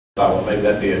thought, well, maybe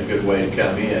that'd be a good way to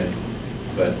come in,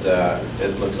 but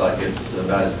it looks like it's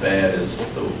about as bad as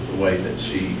the way that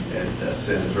she and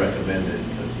Sin has recommended.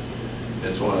 Because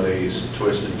it's one of these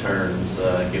twist and turns,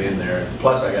 get in there.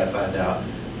 Plus, I got to find out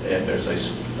if there's a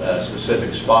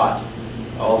specific spot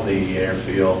on the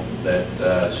airfield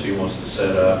that she wants to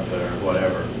set up or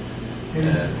whatever.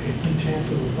 Any chance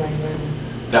of a plane landing?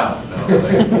 No,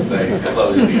 they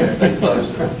closed the airfield.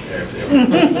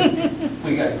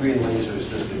 We got green lasers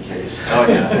just in case. Oh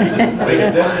yeah, we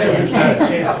could There's not a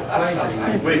chance of plane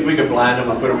landing. we could blind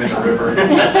them and put them in the river.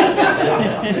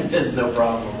 No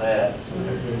problem with that.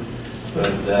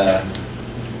 But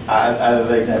I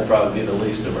think that'd probably be the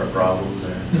least of our problems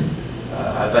there.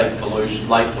 I think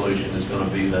light pollution is going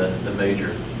to be the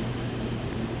major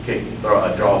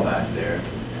drawback there.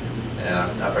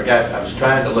 And I forgot, I was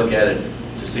trying to look at it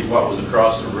to see what was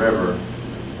across the river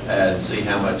and see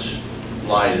how much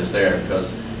light is there,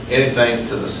 because anything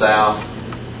to the south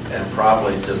and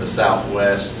probably to the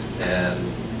southwest and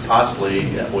possibly,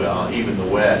 well, even the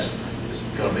west is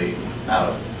going to be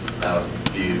out of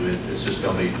view. It's just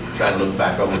going to be trying to look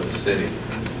back over the city.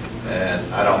 And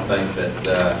I don't think that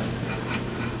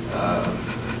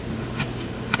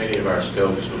many of our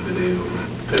scopes will be able to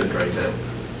penetrate that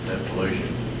pollution.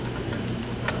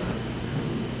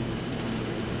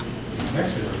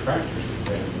 Actually, refractors are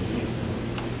better than these.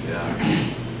 Yeah.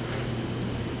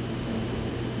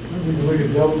 We can look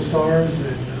at double stars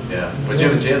and. Yeah, but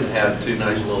Jim and Jim have two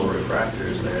nice little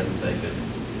refractors there that they could,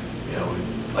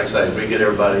 like I say, if we get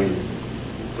everybody,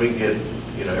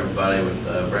 everybody with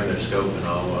bring their scope and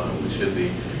all, we should be,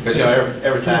 because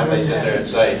every time they sit there and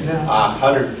say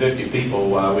 150 people,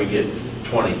 we get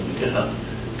 20,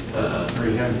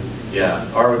 300. Yeah,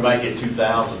 or we might get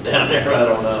 2,000 down there. I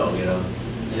don't know,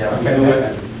 Yeah, I've had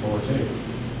that before too.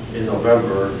 in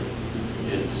November,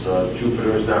 it's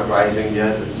Jupiter's not rising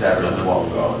yet, and Saturn's well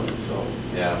gone, so.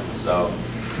 Yeah, so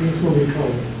It's going to be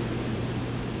cold.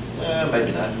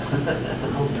 maybe not. I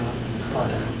hope not.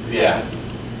 Yeah.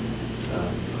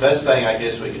 Best thing I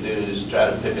guess we could do is try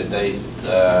to pick a date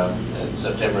in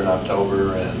September and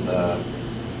October and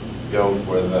go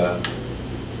for the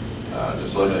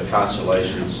just looking at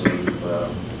constellations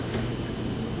of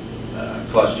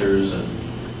clusters and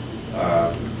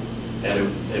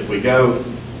if we go,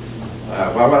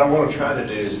 well, what I want to try to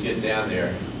do is get down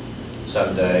there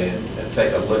someday and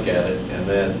take a look at it, and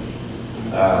then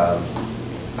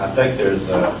I think there's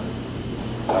have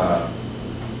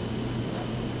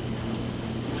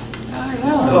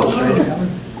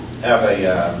a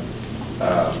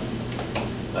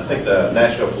I think the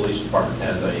Nashville Police Department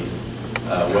has a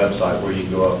website where you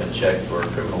can go up and check for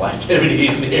criminal activity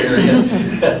in the area.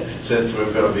 Since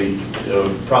we're going to be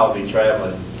probably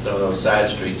traveling some of those side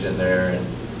streets in there, and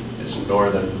it's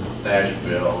northern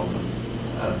Nashville.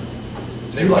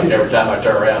 It seems like every time I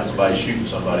turn around, somebody's shooting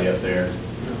somebody up there.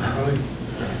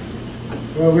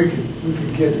 Well, we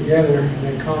could get together and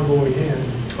then convoy in.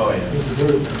 Oh yeah. As a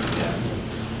group. Yeah.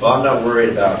 Well, I'm not worried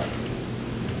about.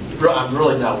 I'm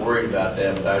really not worried about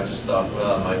that, but I just thought,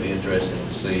 well, it might be interesting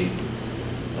to see.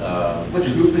 Which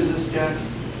group is this, Jack?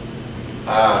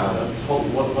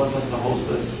 What wants us to host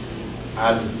this?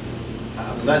 I'm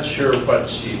not sure what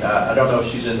she. I don't know if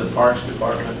she's in the Parks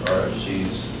Department or if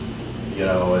she's,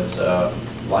 it's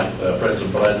like the Friends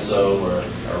of Bledsoe or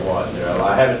what.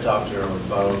 I haven't talked to her on the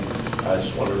phone. I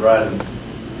just wanted to run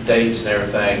dates and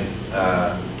everything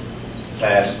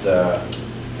past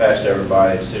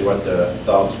everybody, see what the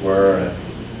thoughts were, and,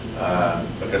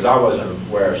 because I wasn't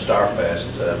aware of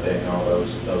Starfest being all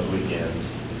those weekends.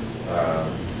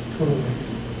 Twin Lakes.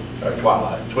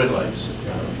 Twin Lakes.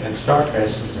 And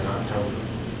Starfest is in October.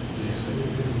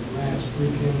 Last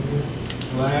weekend was.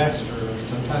 Last, or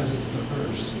sometimes it's the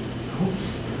first.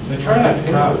 They try not to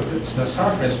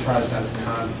Starfest tries not to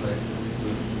conflict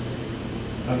with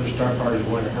other star parties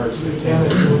when it hurts their They've done it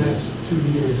for the attendance. last 2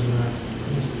 years.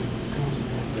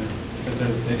 But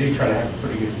they do try to have a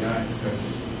pretty good night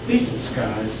because decent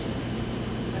skies.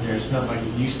 And it's not like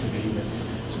it used to be, but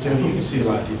still you can see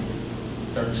like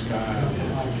dark sky.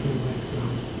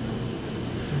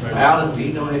 Alan, do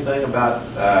you know anything about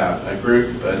a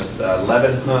group that's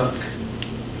Leeuwenhoek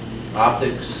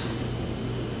Optics?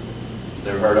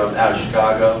 Never heard of them? Out of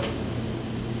Chicago?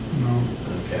 No.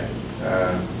 Okay.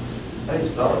 How do you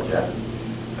spell it, Jack?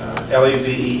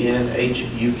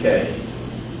 Levenhuk.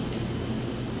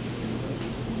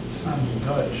 Sounds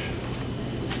Dutch.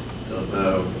 Don't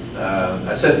know. I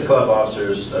sent the club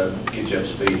officers, get you up to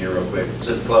speed here real quick,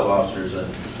 sent the club officers an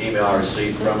email I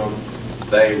received from them.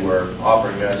 They were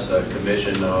offering us a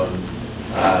commission on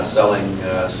selling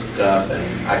stuff,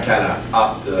 and I kind of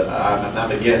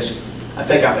I'm against I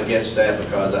think I'm against that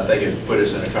because I think it put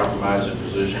us in a compromising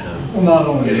position of Well, not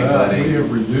only getting that, money. we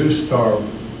have reduced our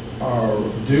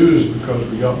dues because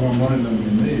we got more money than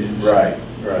we need. Right,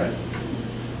 right.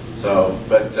 So,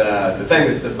 but the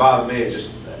thing that bothered me is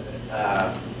just,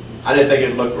 I didn't think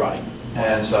it looked right.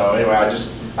 And so anyway,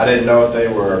 I didn't know if they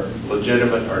were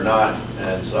legitimate or not.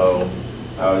 And so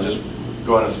I was just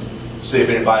going to see if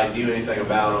anybody knew anything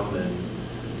about them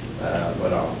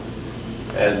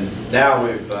and now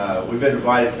we've been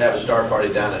invited to have a star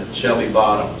party down at Shelby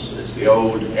Bottoms. It's the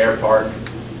old air park,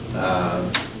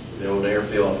 the old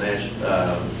airfield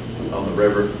on the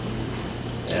river,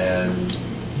 and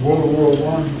World War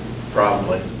I.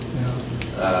 probably.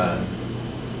 Yeah.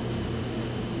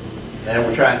 And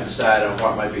we're trying to decide on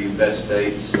what might be the best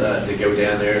dates to go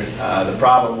down there. The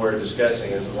problem we're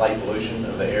discussing is the light pollution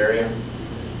of the area.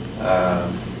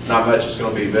 Not much is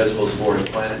going to be visible as far as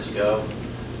planets go.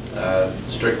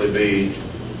 Strictly be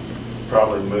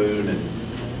probably moon and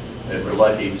if we're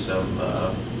lucky, some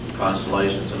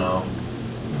constellations and all.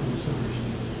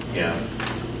 Yeah.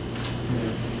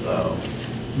 So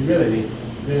You really need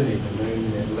the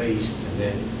moon at least, and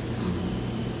then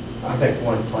I think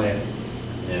one planet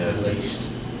at least.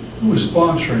 Who was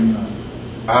sponsoring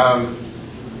that?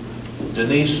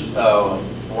 Denise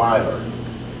Weiler.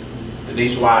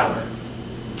 Denise Weiler.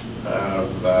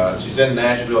 She's in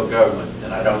Nashville government,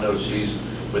 and I don't know if she's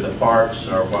with the parks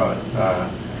or what.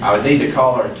 I would need to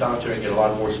call her and talk to her and get a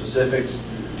lot more specifics.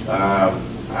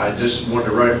 I just wanted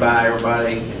to run it by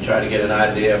everybody and try to get an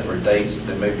idea for dates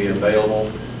that may be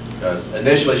available.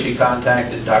 Initially, she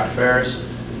contacted Dr. Ferris,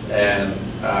 and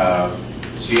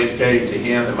she indicated to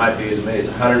him there might be as many as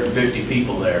 150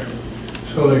 people there.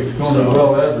 So they're going to be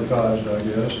well advertised, I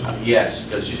guess. Yes,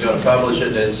 because she's going to publish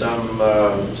it in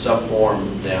some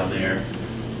form down there,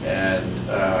 and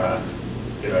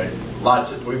you know,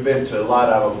 we've been to a lot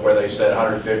of them where they said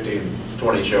 150 and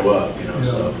 20 show up. You know, Yeah.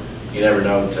 so you never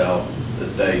know until the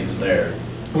day's there.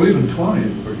 Well, even 20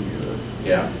 is pretty good.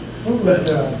 Yeah. What would,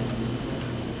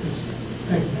 just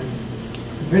think,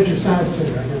 Adventure Science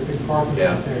Center, I got a big parking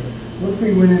Yeah. lot there. What if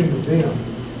we went into them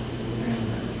and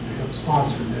helped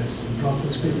sponsor this and brought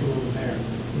those people over there,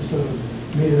 instead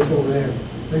of meet us over there?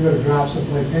 They're gonna drive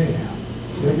someplace anyhow,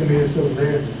 so they can meet us over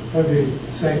there, probably be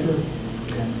safer,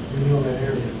 and we know that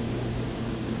area.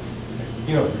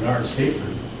 You know, Bernard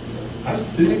Seaford, I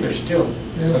think they're still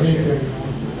They don't meet there associated. anymore.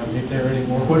 Not meet there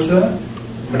anymore. What's that?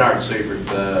 Bernard Seifert,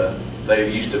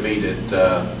 they used to meet at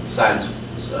Science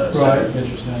Right. Center.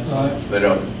 Adventure Science. Right.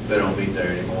 They don't meet there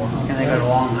anymore. And they go to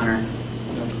Long Hunter.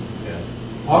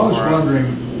 Yeah. I was wondering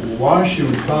why she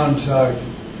would contact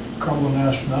Cumberland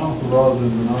National rather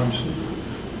than Bernard Seaford.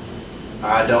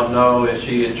 I don't know if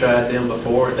she had tried them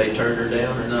before and they turned her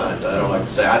down or not. I don't like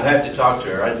to say. I'd have to talk to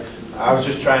her. I was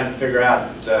just trying to figure out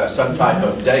some type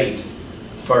of date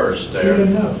first You there.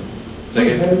 didn't know. Say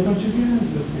We again? had a bunch of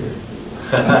guys up here.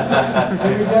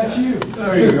 Maybe that's you.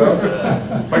 There you go.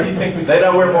 Why do you think They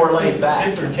know we're more laid back.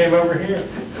 Seaford came over here?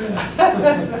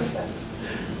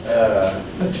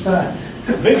 That's right.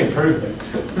 Big improvement.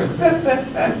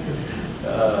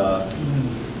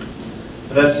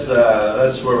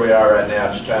 That's where we are right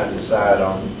now, just trying to decide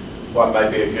on what might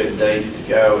be a good date to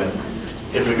go. And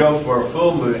if we go for a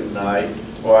full moon night,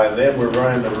 why then we're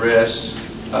running the risk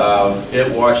of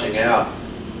it washing out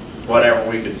whatever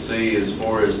we could see as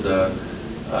far as the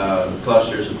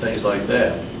clusters and things like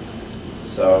that.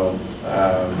 So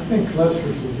I think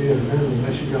clusters would be a minimum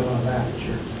unless you got a lot of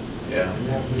aperture. yeah, And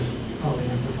that was probably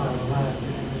amplified a lot.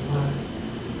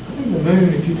 I think the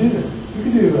moon, if you did it, you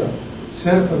could do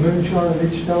set up a moon chart of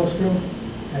each telescope,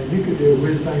 and you could do a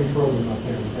whiz-bang program up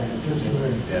there with that, just a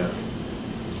moon. yeah.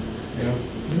 You know,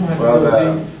 you don't have to Well,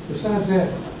 go deep. Besides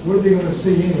that, what are they going to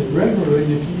see in it regularly?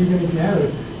 Even if you have a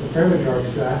fairly dark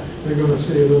sky, they're going to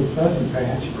see a little fuzzy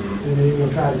patch, and then you're going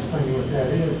to try to explain what that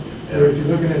is. Or if you're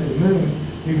looking at the moon,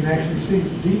 you can actually see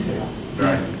some detail.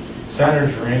 Right.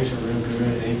 Saturn's rings are real good,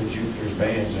 and even Jupiter's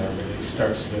bands are, but it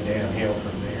starts to go downhill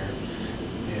from there.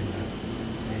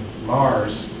 And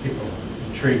Mars, people are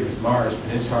intrigued with Mars,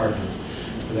 but it's hard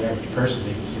for the average person to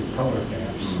even see the polar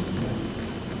caps.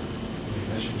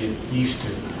 They should get used to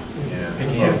Yeah.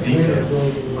 picking out detail.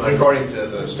 Well, according to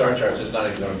the star charts, it's not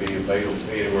even going to be available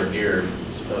anywhere near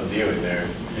viewing there.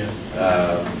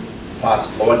 Yeah.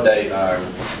 Possible one day,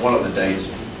 one of the days,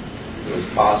 there was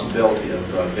possibility of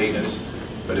Venus,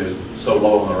 but it was so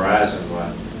low on the horizon,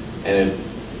 and it'd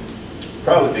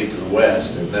probably be to the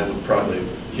west, and that would probably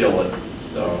kill it.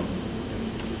 So,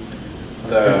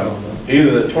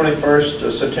 either the 21st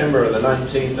of September or the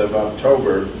 19th of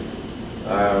October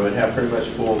would have pretty much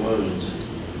full moons.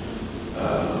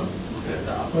 to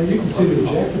adopt. Well, you can see the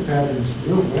ejector patterns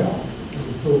real well in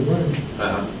the full moon.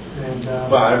 Uh-huh. And,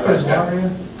 Well, everybody's Santa got,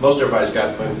 Maria, most everybody's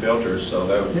got moon filters, so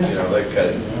they, you know, they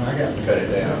cut I got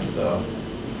it down, so.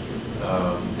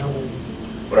 no,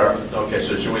 But okay,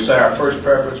 so should we say our first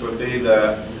preference would be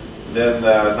then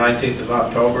the 19th of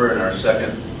October, and our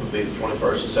second would be the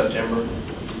 21st of September?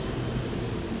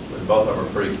 But both of them are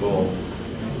pretty full.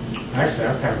 Actually,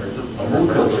 I'm kind of. A moon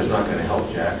filter is not gonna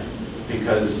help, Jack,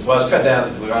 because, Well, it's cut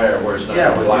down the area where it's not. yeah,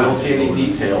 but you allowed don't see any to.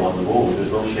 detail on the moon,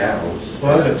 there's no shadows.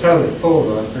 Well, is it totally full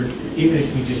though? If there, even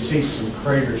if you just see some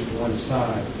craters to one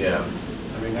side, Yeah.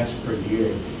 I mean, that's pretty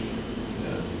good.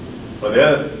 Yeah. Well, the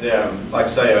other, like I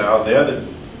say, on the other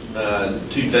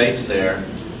two dates there,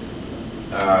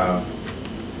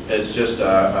 it's just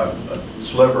a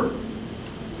sliver,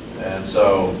 and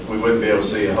so we wouldn't be able to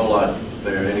see a whole lot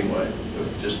there anyway,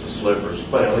 with just the slivers.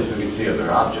 But at least we can see other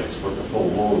objects with the full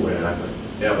moon, we're not gonna.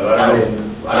 Yeah, but I don't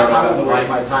know. I don't know about the waste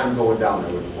light. my time going down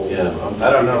there with the full moon. Yeah, I'm just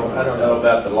I don't know. speaking for I don't know myself.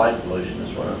 about the light pollution.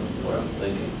 Is what I'm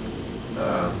thinking.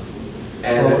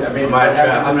 And, I I mean, might try,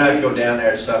 I'm gonna have to go down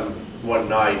there one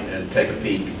night and take a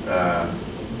peek.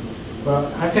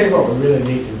 Well, I tell you what we really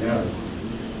need to know.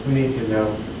 We need to know,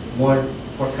 one,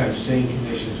 what kind of scene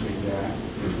conditions we've got.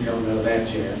 We don't know that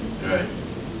yet. Right.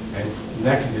 And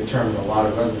that can determine a lot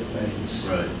of other things.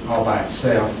 Right. All by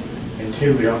itself. And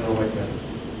two, we don't know what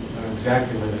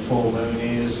exactly when the full moon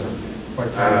is or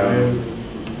what kind of moon.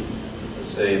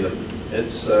 Let's see.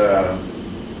 It's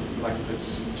Like if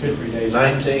it's 2 or 3 days.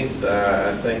 19th.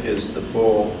 I think is the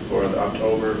full for the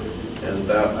October, and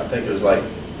about I think it was like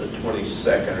the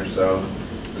 22nd or so.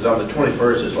 Because on the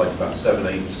 21st it's like about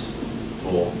 7/8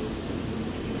 full.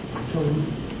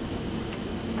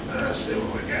 Let's see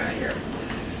what we got here.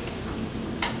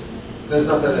 There's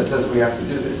nothing that says we have to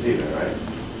do this either, right?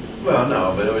 Well,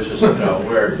 no, but it was just, you know,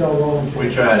 it's all volunteer. we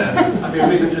try to, I mean,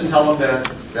 we could just tell them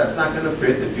that that's not gonna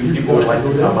fit, if you people would like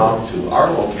to come out to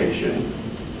our location.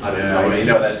 I mean, well, you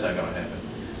know that's not gonna happen.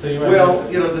 So you well,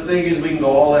 you know, the thing is, we can go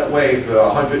all that way for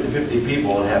 150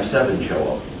 people and have 7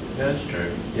 show up. That's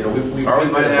true. You know, we Or we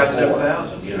did might that have before.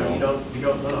 7,000, you know, you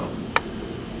don't know.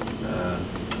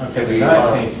 Okay, the We,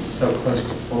 19th is so close to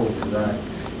full tonight.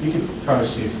 You could probably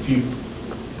see a few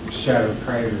shadow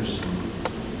craters.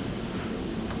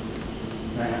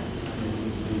 That.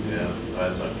 Yeah,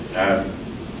 that's okay.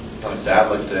 Like I said, I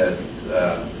looked at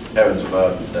Heavens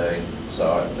Above today,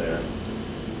 saw it there.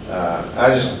 I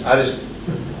just,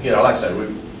 you know, like I said, we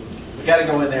got to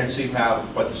go in there and see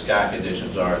what the sky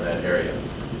conditions are in that area,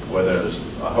 whether there's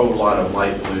a whole lot of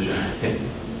light pollution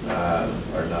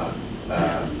or not.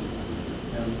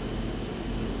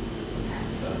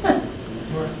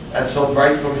 That's so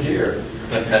bright from here.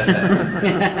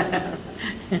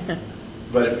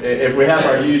 But if we have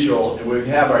our usual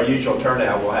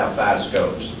turnout, we'll have 5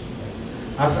 scopes.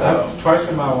 Twice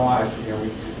in my life, you know, we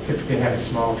typically have a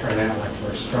small turnout, like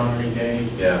for astronomy day.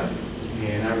 Yeah.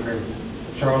 And I remember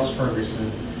Charles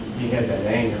Ferguson, he had that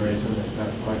aneurysm. That's not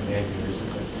quite an aneurysm,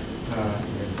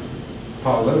 but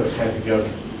Paul Lewis had to go to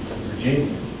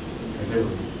Virginia because they were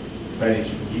buddies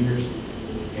for years.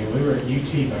 And we were at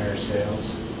UT by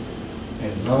ourselves,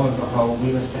 and lo and behold,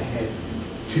 we must have had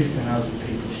 2,000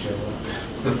 people show up.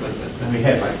 And we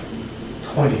had like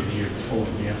 20 the year before,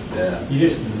 Yeah. You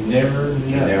just never know.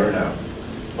 You never know.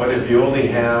 But if you only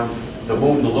have the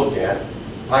moon to look at,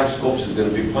 5 scopes is gonna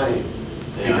be plenty.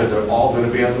 Yeah. Because they're all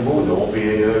gonna be on the moon, there won't be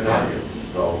any other targets,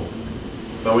 so.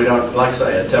 But we don't, like I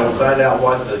say, until we find out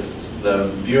what the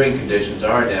viewing conditions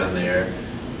are down there,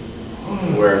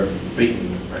 we're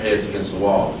beating our heads against the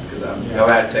wall. Because I'll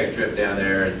have to take a trip down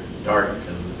there at dark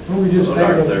and Why don't we just Well,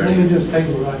 table, dark why don't we 30. just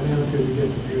table right now until we get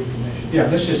the viewing commission? Yeah,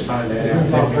 let's just find We that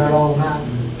can talk about it out. all night.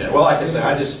 and- yeah, well, like I say,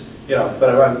 I just, you know, but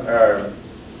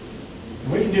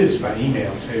We can do this by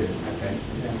email too, I think.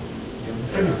 Yeah.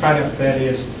 If we can find out what that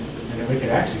is, and then we could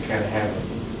actually kind of have a,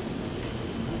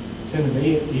 send an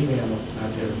email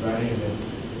out to everybody, and then,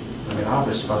 I mean, I'll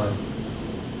respond.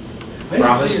 Let's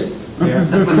Promise? see it. Yeah.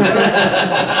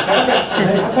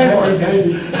 I pay more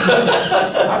attention.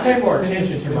 I pay more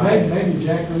attention to my. Maybe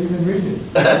Jack will even read it.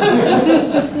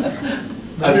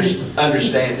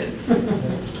 understand it.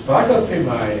 Well, I go through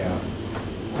my,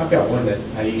 I've got one that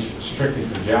I use strictly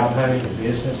for job hunting and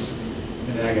business,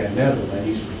 and then I got another one I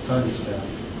use for fun stuff.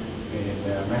 And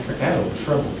matter of fact, I had a little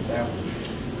trouble with that one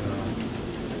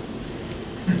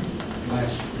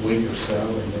last week or so,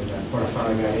 and then when I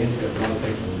finally got into it, a lot of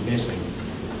things were missing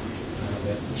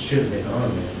that should have been on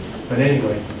there. But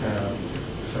anyway,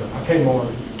 so I pay more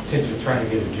attention to trying to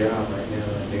get a job right now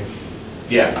than I do.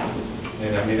 Yeah.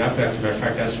 And I mean, I've got, as a matter of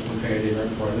fact, that's one thing I did right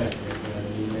before that. They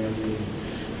emailed me,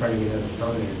 try to get another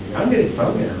phone interview. I'm getting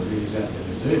phone interviews out to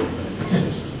the zoo, but it's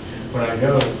just, when I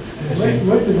go, I see,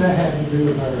 What did that have to do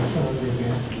with our son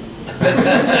again?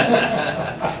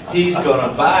 He's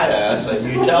gonna buy us a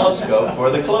new telescope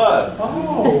for the club.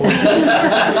 Oh.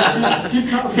 Keep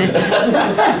talking.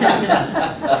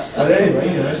 but anyway,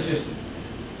 you know, it's just,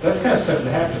 that's the kind of stuff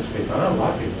that happens to people. I know a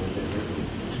lot of people that get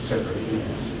two separate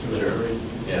emails, two or three.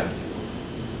 Yeah.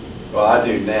 Well, I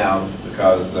do now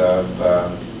because of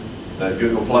the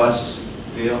Google Plus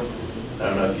deal. I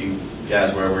don't know if you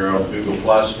guys we're on Google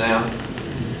Plus now,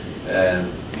 and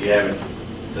if you haven't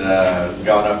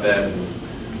gone up that. And,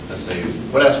 let's see,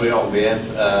 what else we on, Ben?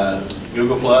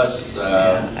 Google Plus.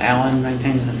 Alan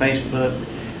maintains the Facebook.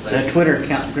 The Twitter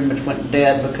account pretty much went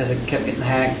dead because it kept getting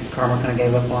hacked. Karma kind of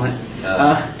gave up on it.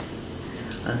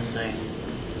 Let's see.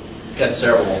 Got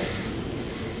several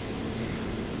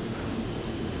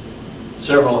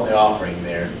in the offering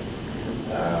there.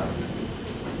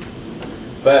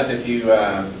 But if you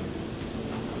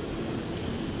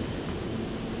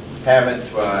haven't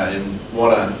and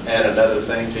want to add another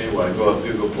thing to, go up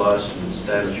Google Plus and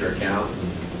establish your account. And,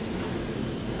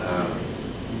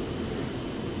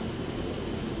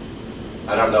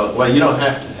 I don't know. Well, you don't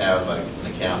have to have an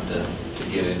account to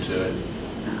get into it.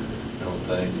 I don't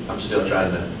think. I'm still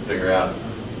trying to figure out.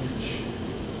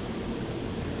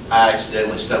 I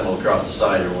accidentally stumble across the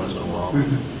site every once in a while.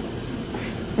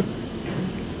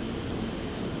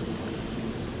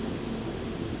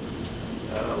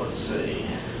 Let's see.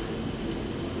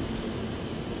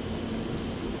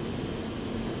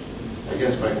 I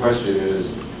guess my question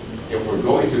is, if we're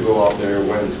going to go out there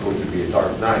when it's going to be a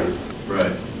dark night,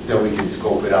 Right. then we can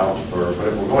scope it out for, but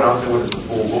if we're going out there when it's a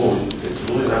full moon, it's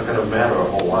really not going to matter a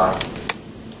whole lot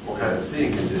what kind of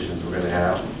seeing conditions we're going to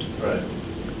have. Right.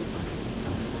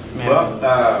 Well,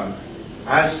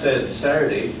 I said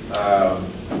Saturday.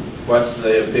 What's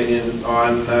the opinion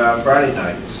on Friday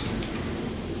nights?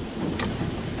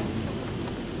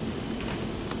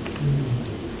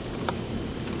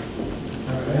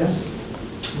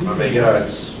 I mean, you know,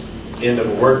 it's end of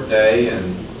a work day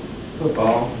and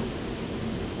Football.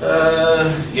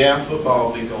 yeah, football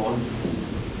will be going.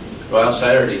 Well,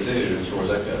 Saturday too, as far as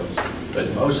that goes.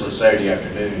 But mostly Saturday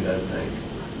afternoon, I think.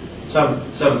 Some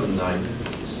of the night.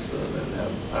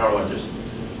 I don't know what their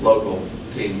local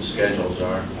team schedules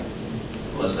are,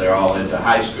 unless they're all into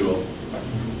high school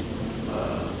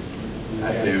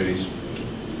activities.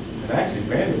 And actually,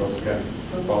 Vanderbilt's got a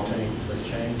football team for a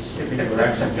change. People are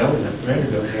actually going to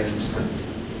Vanderbilt games.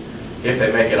 If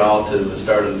they make it all to the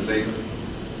start of the season.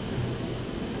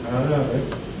 I don't know.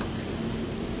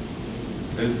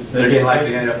 They're getting like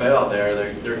the NFL there.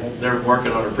 They're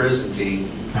working on a prison team.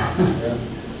 Yeah.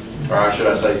 Or should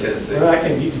I say Tennessee?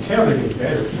 Well, you can tell they're getting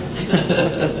better.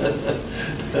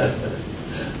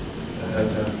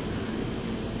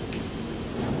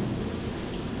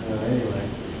 But, anyway,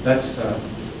 that's the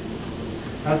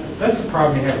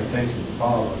problem you have with things in the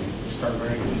fall. When you start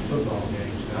bringing in football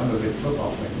games. Now, I'm a big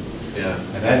football fan. Yeah.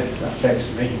 And that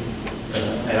affects me.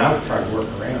 And I've tried to work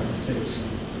around it too. So.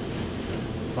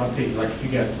 A lot of people, like if you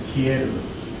got a kid or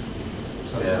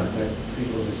something like that,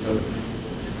 people just go,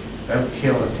 that'll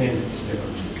kill attendance to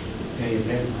any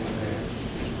event like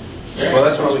that. Well,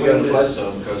 that's why we go to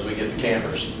Bledsoe, because we get the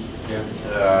campers. Yeah.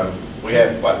 We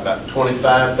had, what, about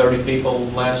 25, 30 people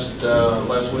last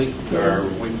week, or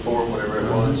week before, whatever it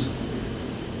was.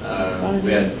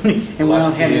 We had And we lots only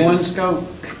of had kids. one scope.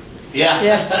 Yeah.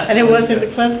 Yeah, and it wasn't the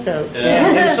club scope.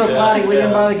 Yeah, it was so Yeah. cloudy, we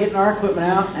didn't Yeah. bother getting our equipment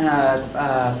out, and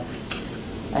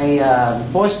a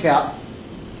Boy Scout,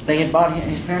 his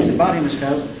parents had bought him a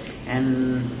scope,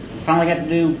 and finally got to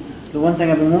do the one thing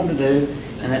I've been wanting to do,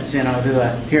 and that's,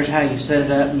 here's how you set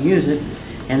it up and use it,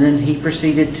 and then he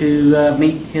proceeded to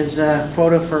meet his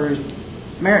quota for his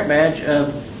merit badge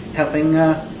of helping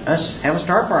us have a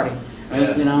star party.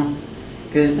 Yeah.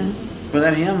 Because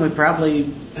without him, we probably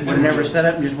would have never set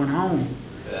up and just went home.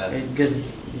 Yeah. Because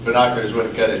Binoculars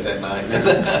wouldn't cut it that night.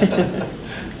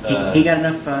 he got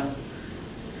enough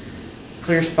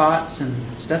clear spots and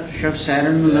stuff to show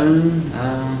Saturn, the moon,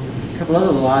 a couple other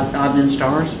little odd end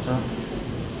stars. So.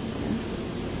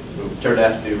 We turned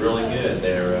out to do really good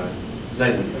there. His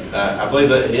name, I believe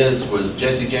that his was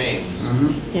Jesse James.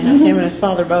 Mm-hmm. Yeah, him and his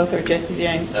father both are Jesse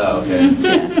James. Oh, okay.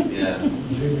 Yeah. Yeah.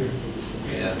 Junior.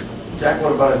 Yeah. Jack,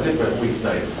 what about a different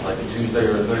weeknight, like a Tuesday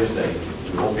or a Thursday?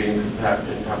 We won't be in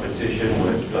competition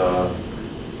with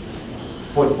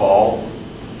football.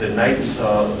 The nights,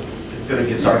 it's going to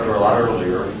get darker a lot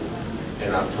earlier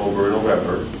in October and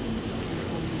November.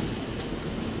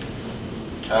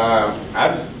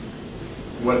 I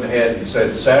went ahead and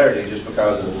said Saturday just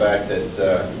because of the fact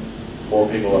that more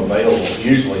people available,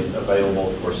 usually available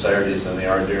for Saturdays than they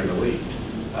are during the week.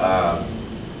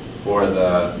 For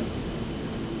the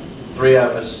three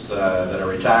of us that are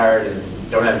retired and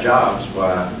don't have jobs,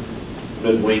 why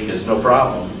midweek is no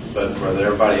problem. But for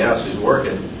everybody else who's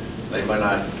working, they might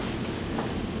not,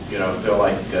 feel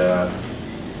like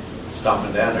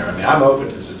stomping down there. I mean, I'm open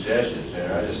to suggestions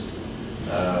there. I just,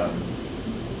 I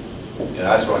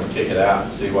just wanted to kick it out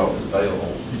and see what was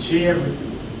available. Did she ever,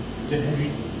 have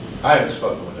you, I haven't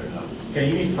spoken with her, no. okay,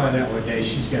 you need to find out what day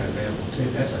she's got available too,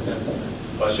 that's another thing.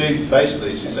 Well, she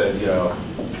said,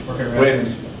 Working around.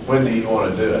 when do you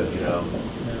want to do it, Yeah.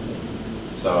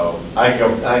 So I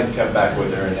can come back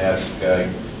with her and ask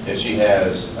if she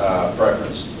has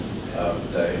preference of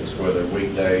days, whether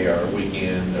weekday or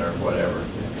weekend or whatever.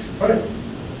 What,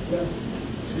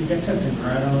 so you got something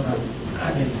right on, I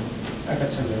got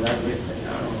something right with me, I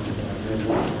don't know if I really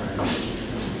want to write on it.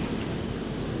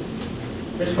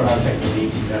 Here's what I think we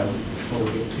need to know before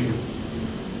we get too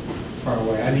far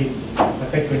away. I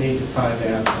think we need to find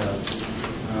out,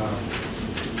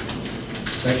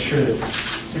 make sure that,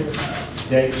 see what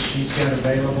dates she's got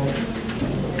available.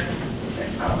 Okay,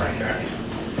 I'll write her.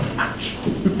 Ouch.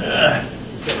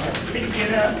 Still hard for me to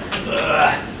get up.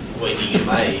 Wait till you get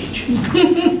my age.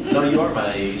 No, you are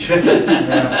my age. No,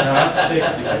 I'm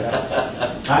 60,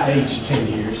 but I aged 10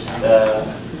 years.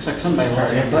 Looks like somebody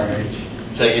lost a Our button. age.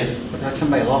 Say it. Looks like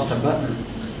somebody lost a button.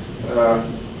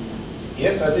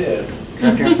 Yes, I did.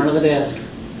 Right there in front of the desk.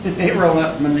 It rolled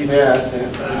up from underneath. Yeah, that's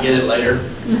it. I'll get it later.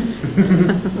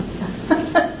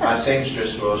 My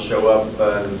seamstress will show up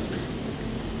and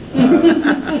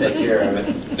take care of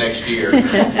it next year.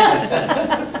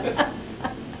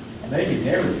 Maybe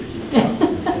never keep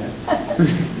talking about that.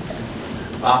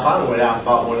 I finally went out and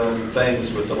bought one of them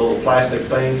things with the little plastic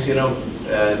things,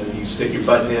 and you stick your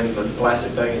button in the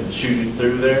plastic thing and shoot it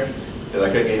through there. Because I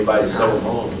couldn't get anybody to sew them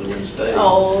on, they wouldn't stay.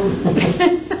 Oh.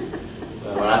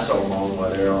 When I sew them on, while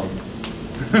they're on.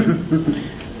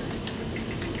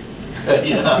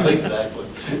 Yeah, exactly.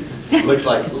 Looks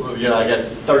like, I got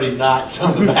 30 knots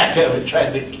on the back of it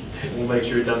trying to make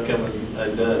sure it don't come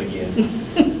undone again.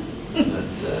 But,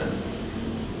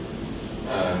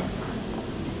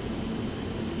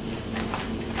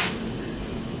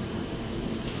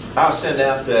 I'll send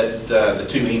out the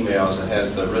two emails that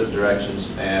has the written directions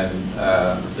and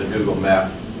the Google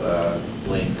Map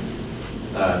link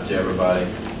to everybody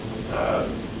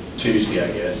Tuesday,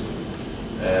 I guess.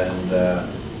 And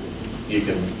you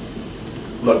can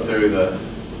look through the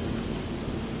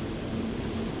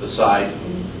site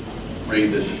and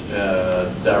read the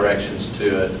directions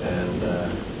to it and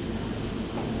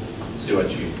see what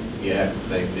you have to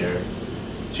think there.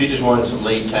 She just wanted some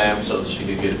lead time so that she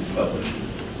could get it published.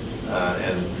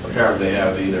 And apparently they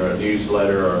have either a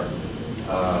newsletter or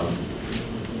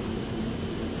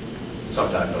some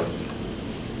type of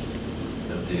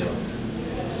deal.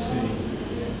 Let's see.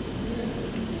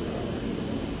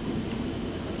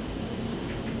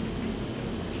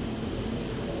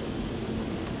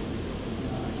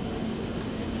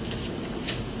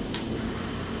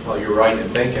 Well, you're right in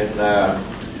thinking.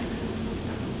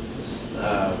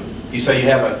 You say you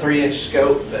have a 3-inch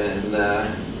scope and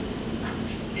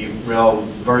you real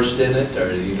versed in it,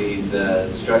 or you need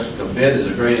instruction? Because Ben is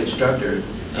a great instructor.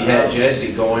 He had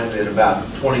Jesse going in about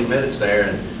 20 minutes there,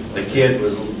 and the kid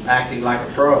was acting like a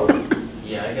pro.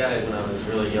 Yeah, I got it when I was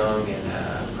really young, and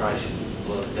probably should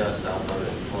blow the dust off of it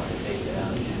before I take it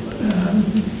out again. But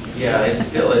yeah, it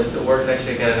still works.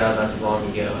 Actually, I got it out not too long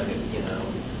ago, and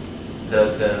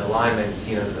the alignments,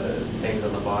 the things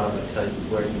on the bottom that tell you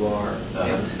where you are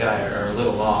in the sky are a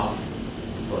little off,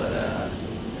 but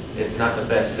it's not the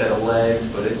best set of legs,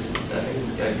 but I think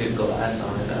it's got good glass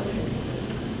on it. I mean,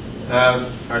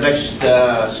 Our next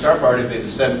start party will be the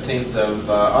 17th of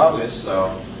August,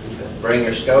 so bring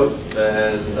your scope,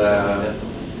 and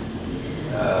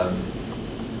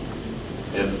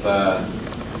if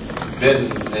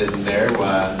Ben isn't there,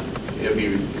 why,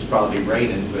 it's probably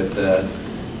raining, but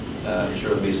I'm sure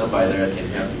there'll be somebody there that can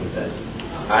help you with that.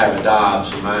 I have a Dobbs,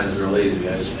 so mine is real easy.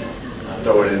 I just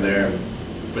throw it in there and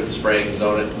put the springs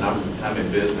on it, and I'm in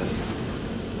business.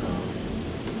 So,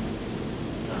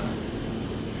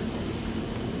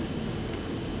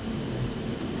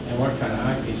 And what kind of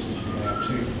eyepieces you have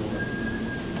too for?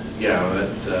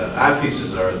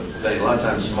 Eyepieces are the thing. A lot of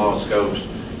times, small scopes,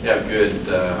 you have good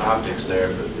optics there,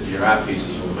 but your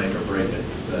eyepieces will make or break it.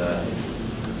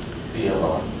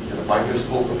 Is it a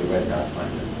microscope or the red dot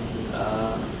finder?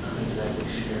 I'm not exactly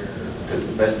sure. Because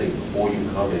the best thing before you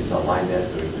come is align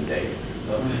that during the day.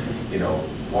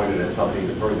 Point it at something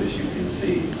the furthest you can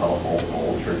see, telephone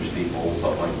pole, church steeple,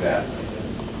 something like that.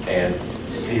 And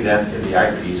see that in the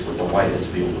eyepiece with the widest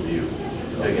field of view,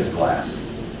 the biggest glass.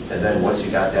 And then once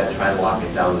you got that, try and lock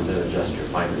it down and then adjust your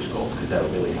finder scope, because that'll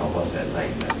really help us at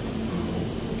night then.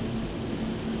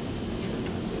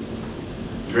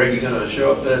 Greg, you gonna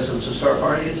show up at some start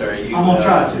parties, or are you? I'm gonna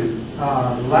try to.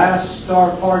 Last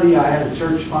start party, I had a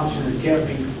church function that kept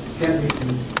me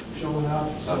from showing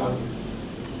up, so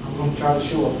I'm gonna try to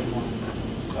show up to one.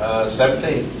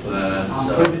 17th. I'm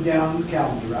So, putting it down on the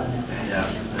calendar right now. yeah,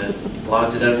 as long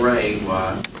as it doesn't rain,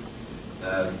 why?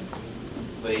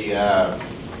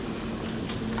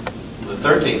 The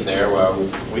 13th there, well,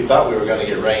 we thought we were going to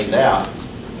get rained out,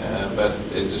 but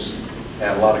it just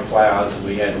had a lot of clouds, and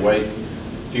we had to wait a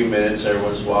few minutes every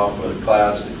once in a while for the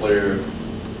clouds to clear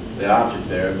the object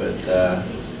there. But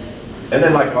and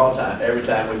then, like all time, every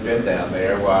time we've been down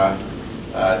there, why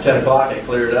 10 o'clock it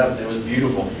cleared up and it was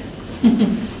beautiful.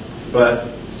 But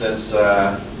since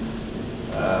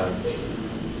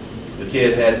the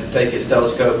kid had to take his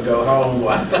telescope and go home,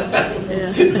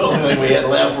 the only thing we had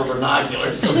left were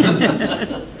binoculars.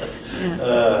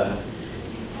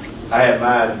 I had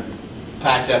mine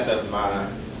packed up in my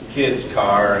kid's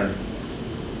car, and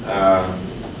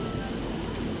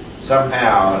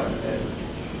somehow,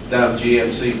 dumb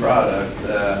GMC product,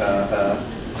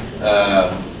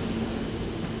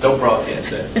 don't broadcast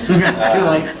that. Too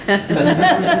late.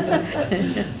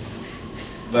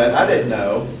 But I didn't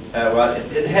know. Well,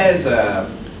 it has that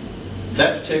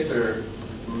particular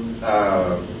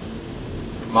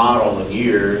model and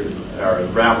year, or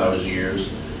around those years.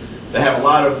 They have a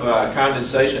lot of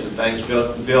condensation and things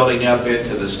building up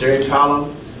into the steering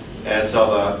column, and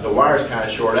so the wires kind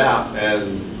of short out.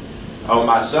 And on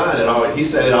my son, he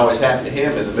said it always happened to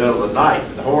him in the middle of the night.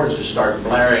 The horns just started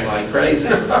blaring like crazy.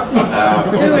 2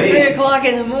 or 3 o'clock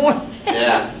in the morning.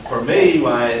 Yeah, for me,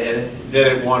 it did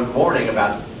it one morning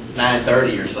about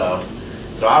 9:30 or so.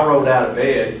 So I rolled out of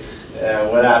bed,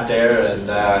 went out there, and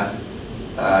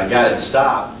got it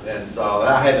stopped. And so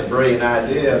I had the brilliant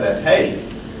idea that, hey,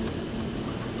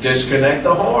 disconnect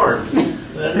the horn.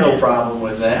 There's no problem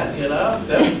with that, you know.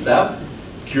 That'll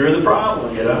cure the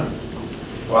problem, you know.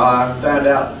 Well, I found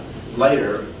out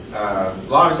later, as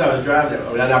long as I was driving it,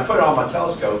 and I put all my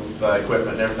telescope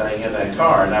equipment and everything in that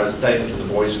car, and I was taking to the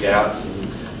Boy Scouts and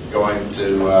going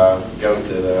to go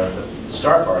to the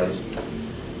start parties.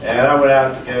 And I went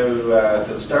out to go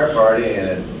to the start party,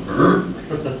 and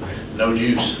no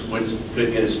juice,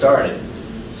 couldn't get it started.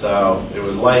 So it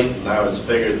was late, and I was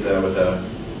figured that with the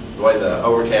way the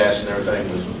overcast and everything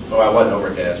was, well, it wasn't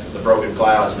overcast, but the broken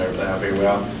clouds and everything, I figured,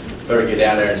 well, better get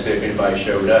down there and see if anybody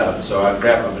showed up. So I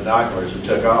grabbed my binoculars and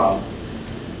took off.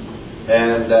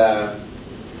 And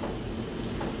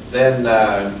then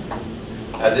I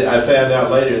found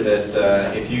out later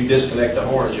that if you disconnect the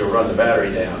horns, you'll run the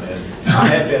battery down. And I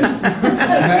had been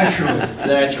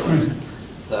naturally.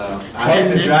 So I had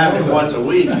been driving it once a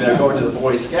week. They're going to the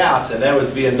Boy Scouts, and that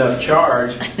would be enough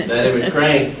charge that it would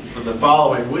crank for the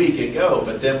following week and go.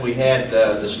 But then we had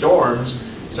the storms,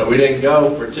 so we didn't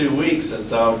go for 2 weeks, and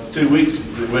so 2 weeks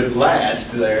wouldn't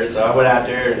last there. So I went out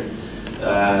there and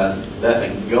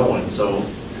nothing going. So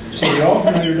the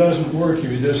alternator doesn't work if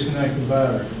you disconnect the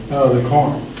battery out of the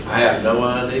car. I have no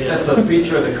idea. That's a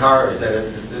feature of the car, is that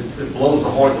it blows the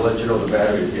horn to let you know the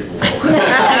battery is getting low.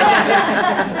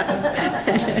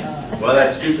 Well,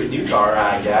 that stupid new car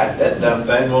I got, that dumb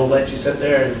thing won't let you sit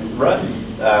there and run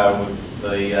with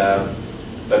the,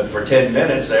 but for 10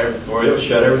 minutes there before it'll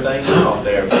shut everything off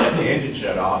there, get the engine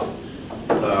shut off.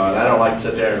 So, and I don't like to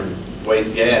sit there and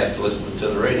waste gas listening to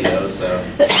the radio, so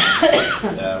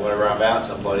whenever I'm out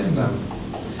someplace and I'm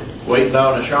waiting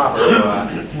on a shopper, so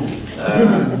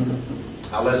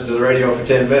I listen to the radio for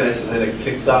 10 minutes and then it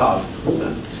kicks off.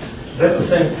 Is that the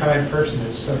same kind of person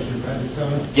that's sociopathic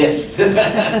on? Yes.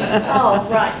 Oh,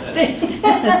 right.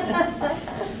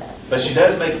 But she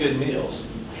does make good meals.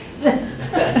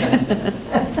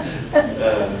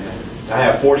 I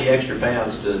have 40 extra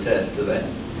pounds to attest to that.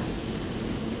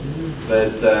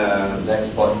 But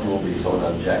Next button will be sewed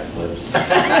on Jack's lips. no,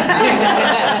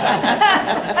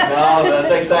 the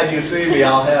next time you see me,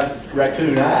 I'll have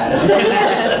raccoon eyes.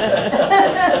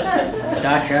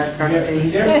 Dot your eyes across your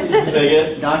teeth. Say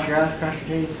again? Dot your eyes across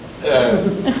your teeth.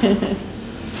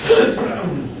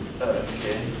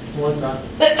 Okay. One side.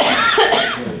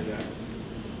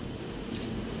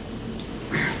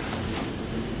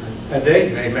 A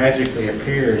date may magically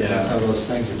appear, and that's how those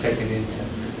things are taken into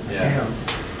account.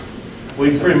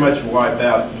 We pretty much wiped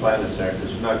out the planets there because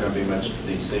there's not going to be much to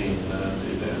be seen do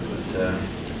that.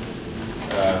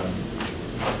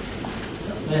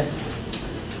 Yeah.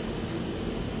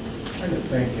 I could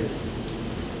think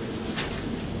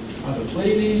are the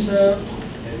Pleiades up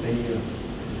and the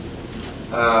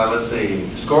Let's see,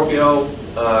 Scorpio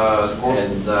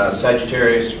and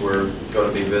Sagittarius were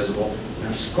going to be visible. Now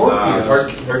Scorpios,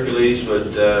 Hercules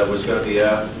was going to be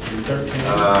out.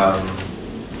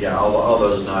 13. Yeah, all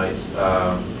those nights.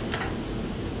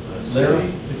 Let's Lyra, see,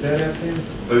 is that out there?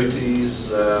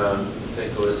 Booties, I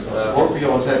think it was.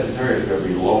 Scorpio and Sagittarius are going to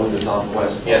be low in the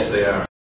southwest. Yes, they are.